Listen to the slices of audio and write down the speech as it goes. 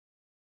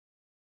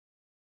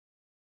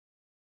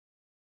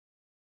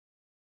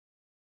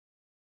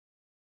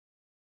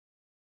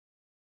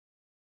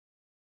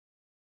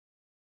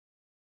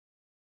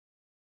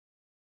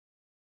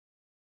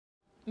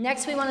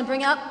Next, we want to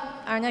bring up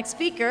our next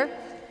speaker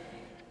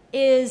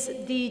is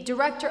the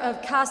director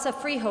of Casa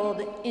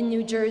Freehold in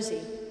New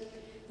Jersey.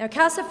 Now,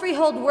 Casa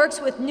Freehold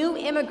works with new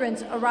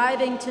immigrants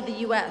arriving to the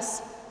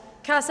U.S.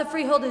 Casa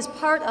Freehold is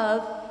part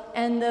of,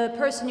 and the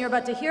person you're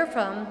about to hear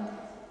from,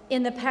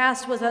 in the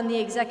past was on the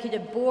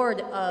executive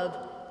board of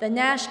the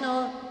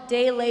National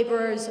Day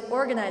Laborers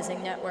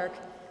Organizing Network,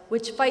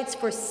 which fights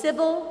for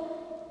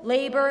civil,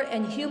 labor,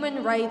 and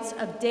human rights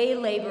of day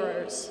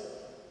laborers.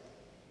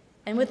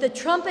 And with the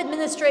Trump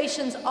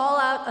administration's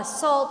all-out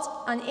assault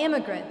on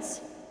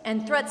immigrants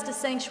and threats to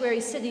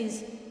sanctuary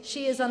cities,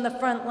 she is on the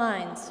front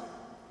lines.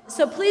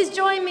 So please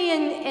join me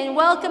in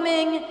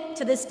welcoming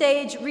to the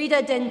stage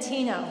Rita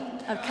Dentino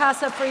of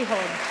Casa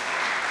Freehold.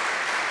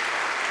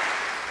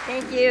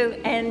 Thank you,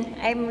 and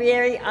I'm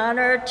very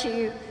honored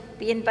to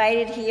be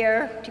invited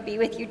here to be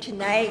with you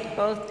tonight,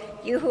 both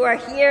you who are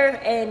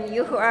here and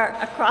you who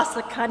are across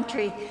the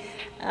country.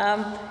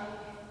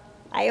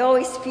 I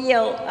always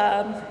feel,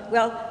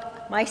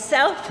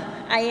 myself,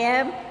 I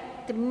am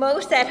the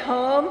most at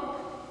home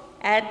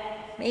at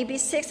maybe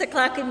 6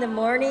 o'clock in the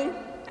morning,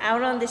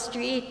 out on the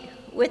street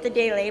with the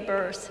day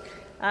laborers.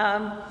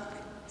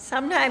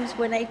 Sometimes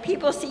when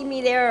people see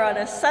me there on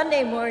a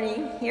Sunday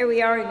morning, here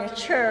we are in a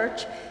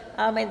church,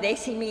 and they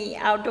see me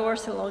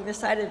outdoors along the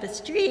side of the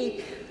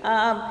street,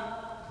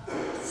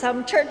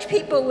 some church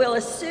people will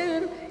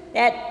assume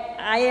that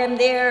I am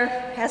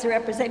there as a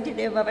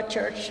representative of a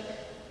church,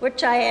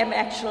 which I am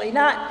actually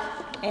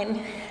not. And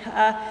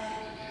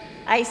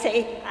I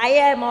say I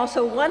am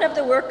also one of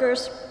the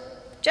workers,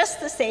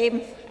 just the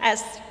same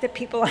as the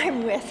people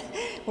I'm with.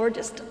 We're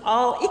just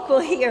all equal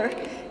here.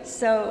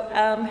 So,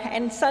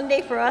 and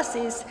Sunday for us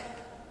is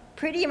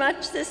pretty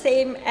much the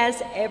same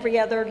as every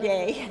other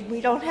day.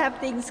 We don't have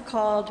things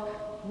called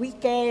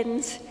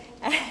weekends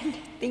and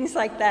things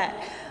like that.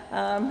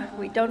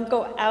 We don't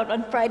go out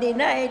on Friday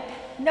night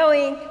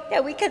knowing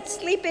that we could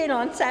sleep in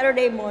on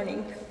Saturday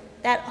morning.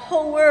 That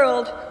whole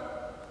world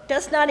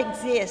does not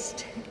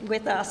exist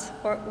with us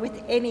or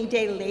with any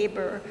day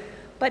laborer.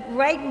 But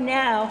right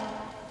now,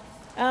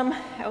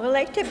 I would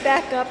like to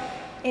back up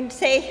and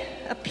say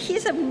a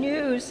piece of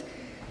news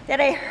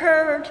that I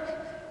heard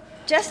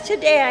just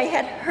today. I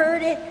had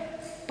heard it,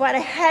 but I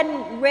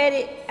hadn't read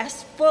it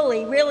as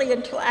fully, really,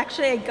 until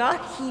actually I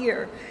got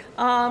here.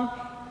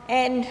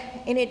 And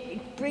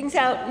it brings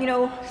out,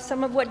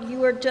 some of what you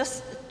were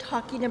just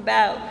talking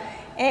about.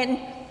 And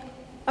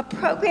a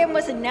program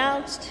was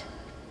announced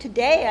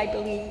today, I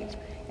believe,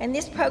 and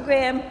this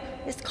program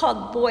is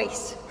called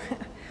VOICE.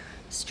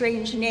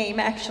 Strange name,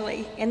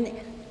 actually. And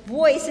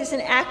VOICE is an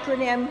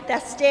acronym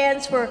that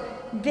stands for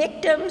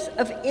Victims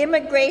of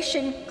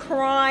Immigration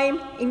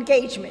Crime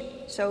Engagement.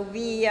 So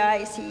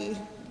V-I-C-E,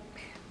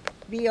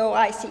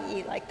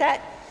 V-O-I-C-E, like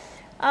that.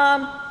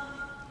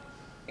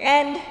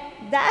 And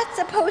that's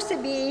supposed to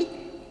be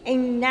a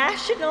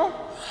national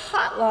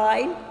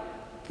hotline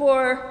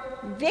for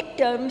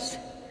victims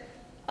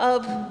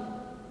of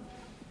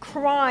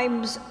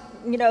crimes,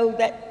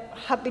 that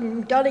have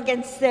been done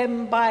against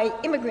them by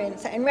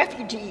immigrants and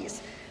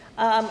refugees.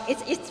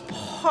 It's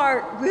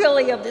part,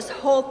 really, of this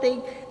whole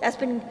thing that's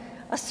been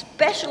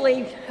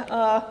especially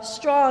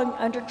strong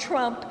under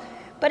Trump,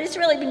 but it's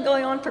really been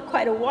going on for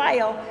quite a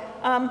while,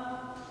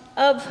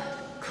 of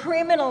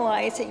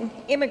criminalizing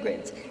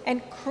immigrants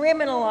and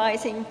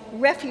criminalizing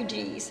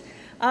refugees.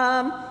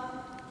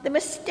 The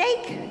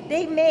mistake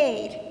they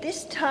made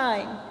this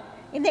time,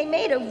 and they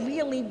made a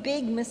really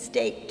big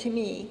mistake to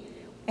me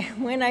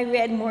when I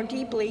read more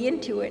deeply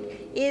into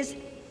it, is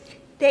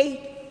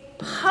they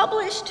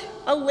published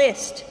a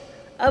list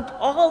of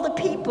all the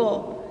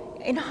people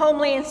in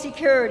Homeland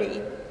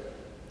Security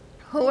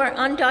who are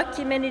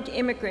undocumented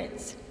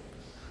immigrants.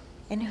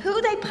 And who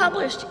they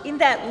published in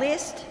that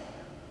list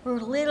were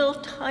little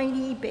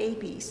tiny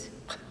babies.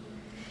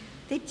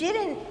 They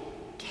didn't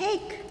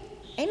take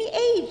any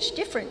age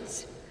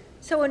difference.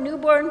 So a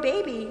newborn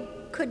baby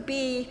could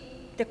be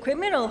the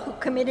criminal who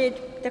committed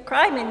the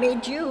crime and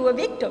made you a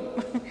victim.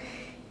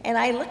 And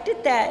I looked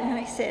at that and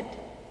I said,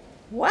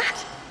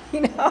 what?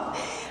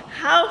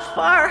 How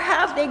far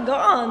have they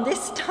gone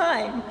this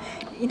time?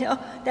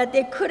 That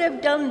they could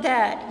have done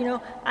that.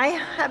 I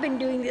have been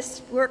doing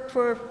this work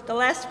for the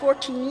last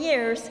 14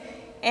 years,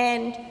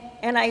 and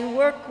I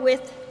work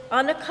with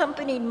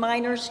unaccompanied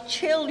minors,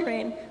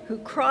 children who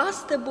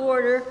cross the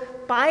border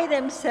by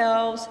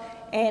themselves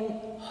and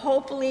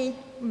hopefully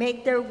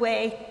make their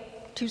way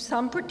to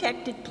some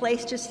protected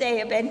place to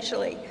stay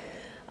eventually.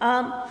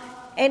 And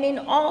in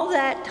all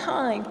that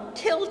time,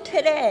 till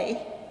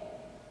today,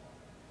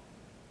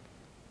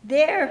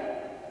 their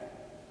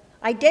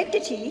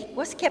identity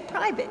was kept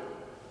private.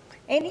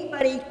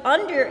 Anybody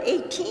under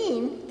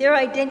 18, their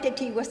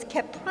identity was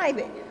kept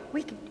private.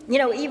 We could,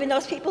 even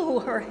those people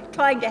who are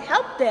trying to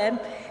help them,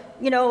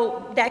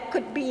 that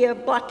could be a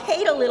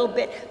blockade a little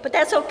bit, but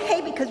that's okay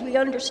because we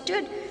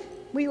understood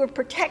we were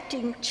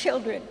protecting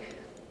children.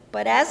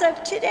 But as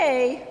of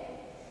today,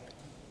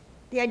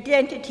 the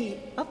identity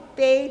of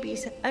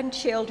babies and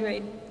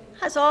children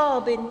has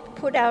all been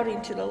put out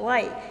into the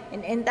light.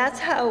 And that's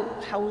how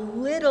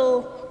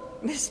little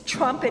this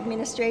Trump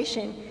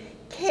administration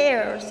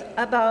cares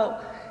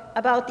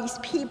about these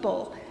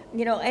people.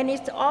 You know, and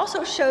it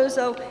also shows,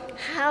 though,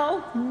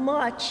 how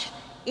much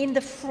in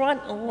the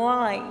front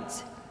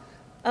lines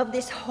of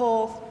this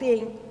whole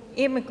thing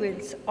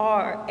immigrants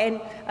are,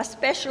 and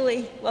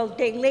especially, well,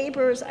 day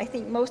laborers. I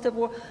think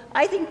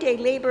I think day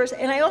laborers,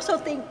 and I also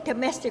think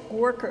domestic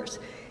workers.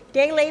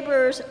 Day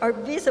laborers are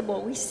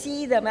visible. We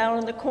see them out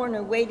on the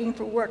corner waiting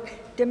for work.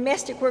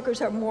 Domestic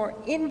workers are more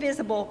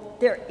invisible.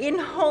 They're in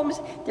homes.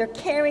 They're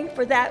caring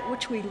for that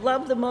which we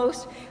love the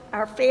most,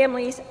 our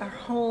families, our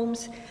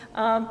homes.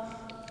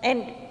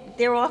 And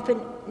they're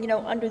often, you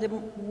know, under the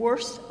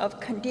worst of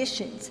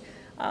conditions.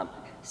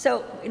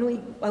 So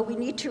we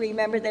need to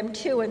remember them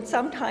too, and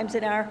sometimes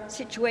in our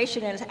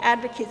situation as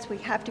advocates, we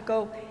have to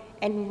go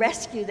and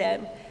rescue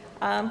them.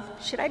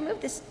 Should I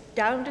move this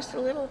down just a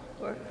little,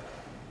 or?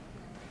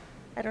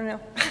 I don't know.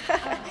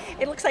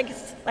 It looks like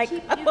it's like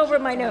up over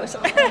my nose.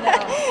 Okay.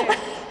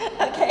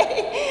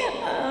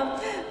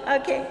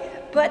 Okay.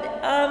 But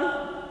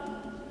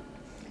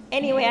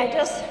anyway,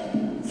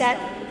 that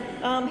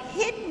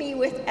hit me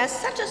as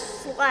such a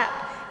slap.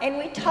 And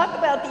we talk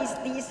about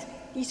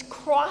these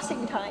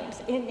crossing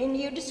times, and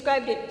you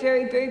described it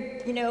very,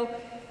 very, you know,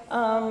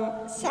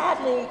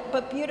 sadly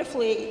but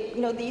beautifully.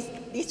 You know,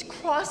 these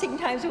crossing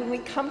times when we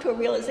come to a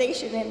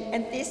realization,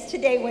 and this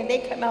today when they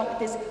come out with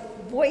this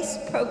voice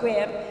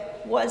program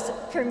was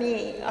for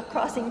me a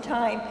crossing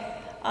time.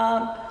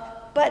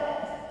 But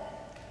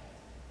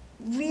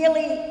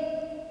really,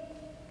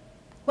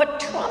 what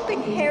Trump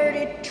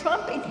inherited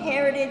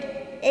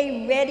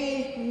a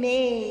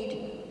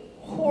ready-made,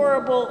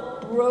 horrible,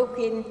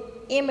 broken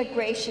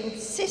immigration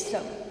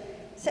system.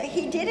 So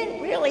he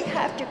didn't really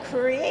have to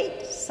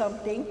create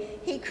something.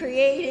 He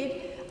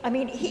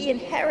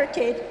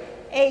inherited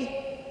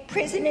a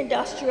prison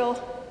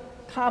industrial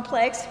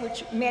complex,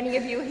 which many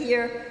of you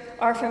here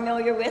are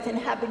familiar with and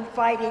have been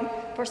fighting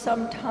for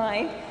some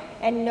time,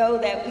 and know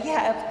that we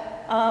have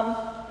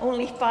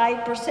only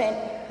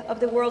 5% of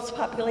the world's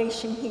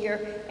population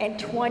here and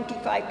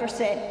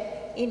 25%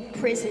 in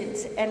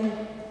prisons, and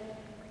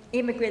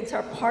immigrants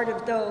are part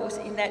of those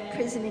in that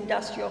prison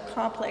industrial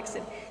complex,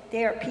 and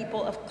they are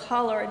people of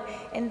color,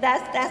 and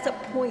that's a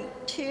point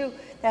too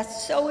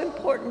that's so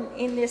important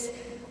in this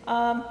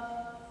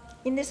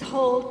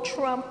whole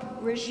Trump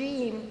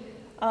regime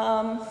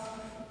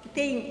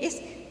thing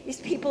is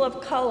people of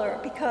color,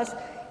 because,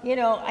 you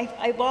know,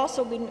 I've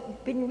also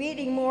been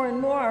reading more and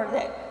more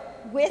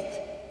that with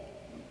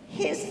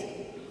his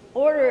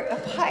order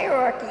of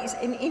hierarchies,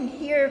 and in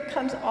here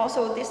comes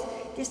also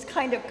this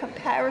kind of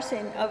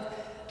comparison of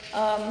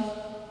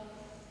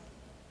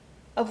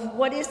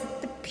what is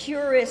the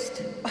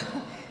purest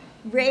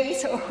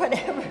race, or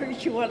whatever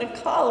you want to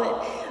call it,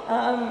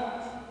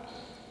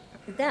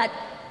 that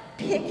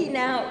picking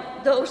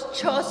out those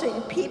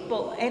chosen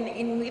people,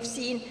 and we've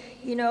seen,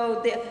 you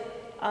know,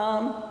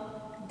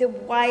 the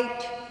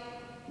white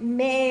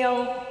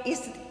male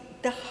is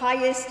the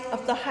highest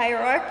of the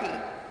hierarchy.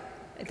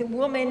 The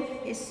woman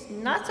is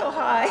not so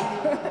high,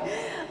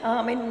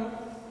 and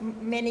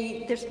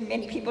there's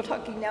many people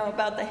talking now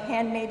about the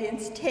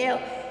Handmaid's Tale,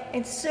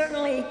 and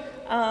certainly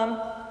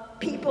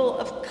people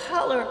of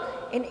color.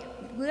 And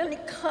when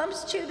it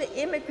comes to the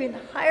immigrant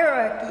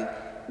hierarchy,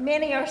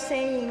 many are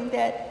saying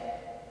that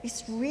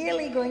it's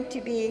really going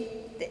to be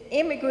the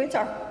immigrants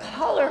of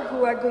color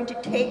who are going to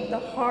take the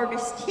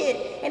hardest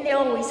hit, and they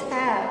always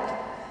have,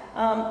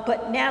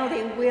 but now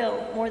they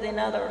will more than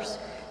others.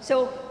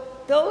 So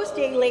those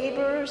day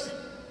laborers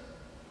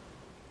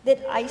that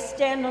I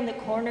stand on the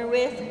corner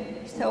with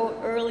so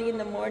early in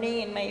the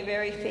morning in my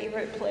very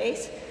favorite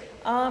place,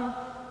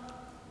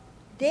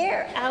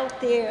 they're out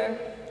there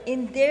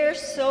and they're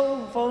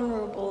so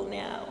vulnerable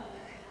now.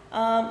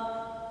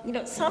 You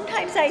know,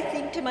 sometimes I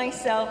think to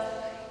myself,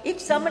 if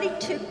somebody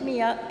took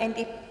me up and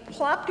they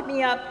plopped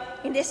me up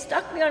and they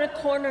stuck me on a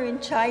corner in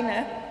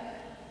China,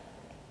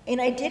 and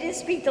I didn't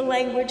speak the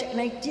language and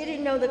I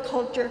didn't know the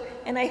culture,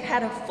 and I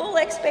had a full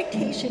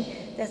expectation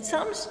that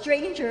some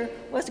stranger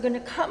was going to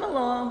come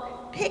along,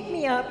 pick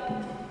me up,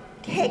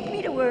 take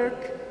me to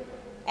work,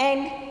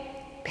 and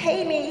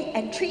pay me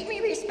and treat me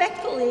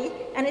respectfully,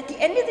 and at the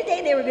end of the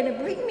day they were going to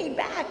bring me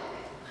back.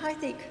 I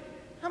think,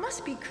 I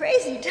must be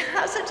crazy to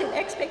have such an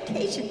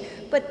expectation.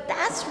 But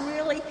that's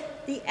really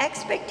the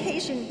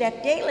expectation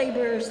that day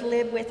laborers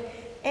live with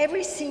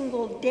every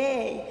single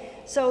day.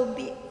 So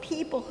the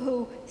people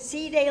who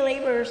see day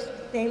laborers,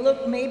 they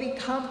look maybe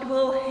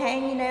comfortable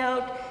hanging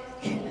out.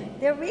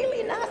 They're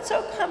really not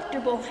so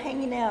comfortable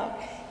hanging out,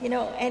 you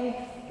know, and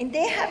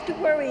they have to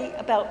worry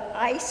about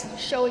ICE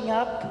showing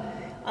up,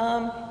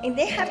 and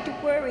they have to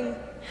worry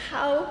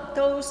how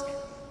those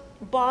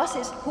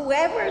bosses,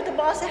 whoever the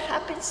boss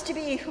happens to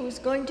be who's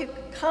going to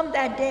come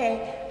that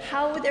day,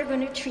 how they're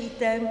going to treat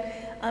them.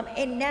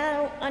 And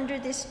now under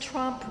this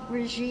Trump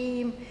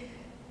regime,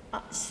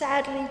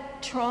 sadly,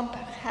 Trump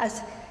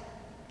has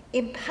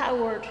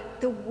empowered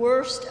the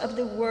worst of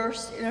the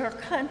worst in our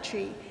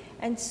country.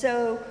 And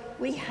so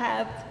we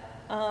have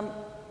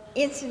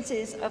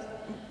instances of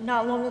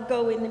not long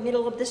ago in the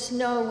middle of the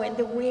snow and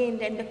the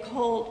wind and the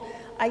cold,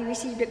 I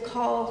received a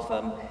call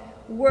from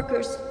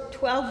workers,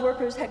 12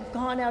 workers had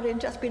gone out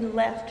and just been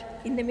left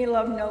in the middle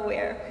of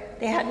nowhere.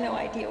 They had no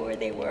idea where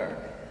they were.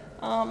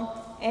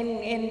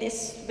 And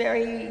this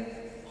very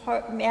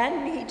hard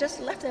man, he just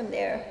left them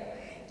there.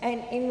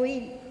 And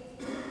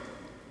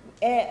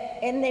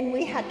then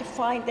we had to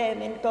find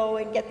them and go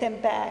and get them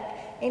back.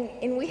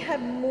 And we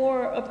have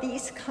more of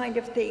these kind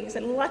of things.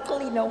 And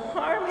luckily no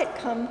harm had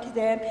come to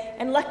them.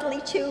 And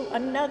luckily too,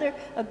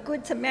 a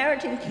good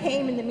Samaritan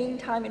came in the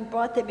meantime and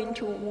brought them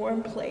into a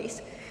warm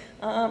place.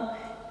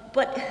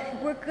 But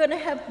we're gonna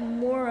have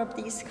more of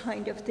these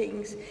kind of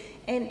things.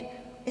 And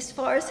as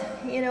far as,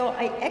 you know,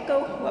 I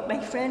echo what my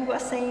friend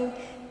was saying,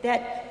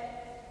 that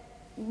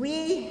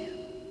we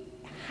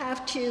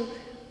have to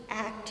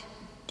act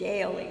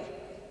daily.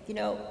 You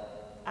know,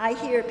 I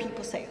hear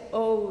people say,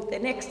 oh, the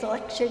next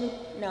election.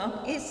 No,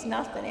 it's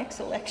not the next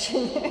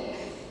election.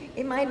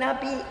 It might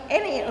not be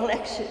any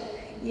election.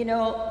 You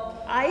know,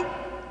 I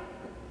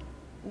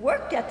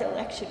worked at the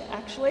election,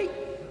 actually,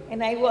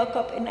 and I woke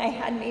up and I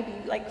had maybe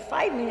like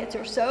 5 minutes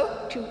or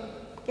so to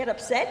get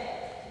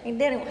upset, and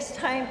then it was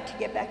time to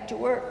get back to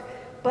work.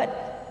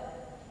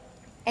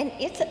 And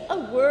it's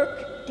a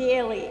work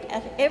daily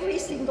at every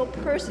single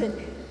person.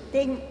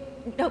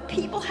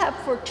 People have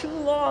for too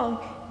long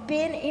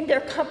been in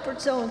their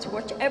comfort zones,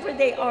 whichever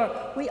they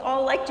are. We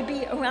all like to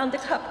be around the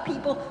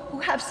people who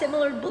have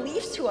similar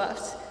beliefs to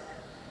us.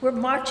 We're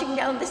marching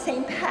down the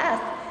same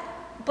path.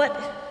 But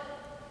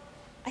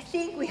I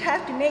think we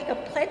have to make a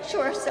pledge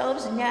to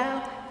ourselves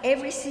now,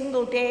 every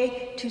single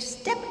day, to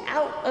step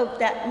out of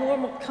that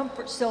normal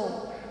comfort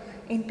zone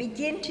and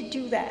begin to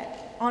do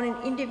that on an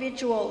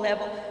individual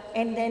level.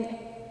 And then,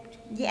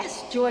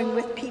 yes, join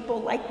with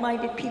people,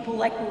 like-minded people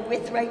like we're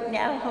with right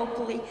now,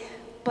 hopefully,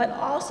 but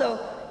also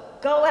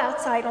go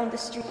outside on the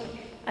street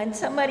and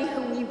somebody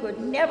who we would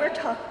never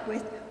talk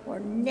with or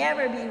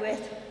never be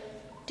with,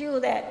 do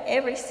that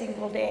every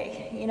single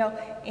day, you know.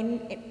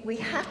 And we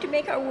have to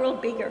make our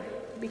world bigger,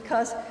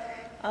 because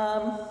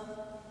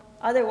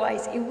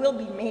otherwise it will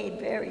be made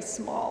very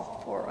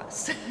small for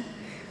us.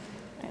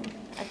 And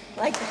I'd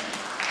like to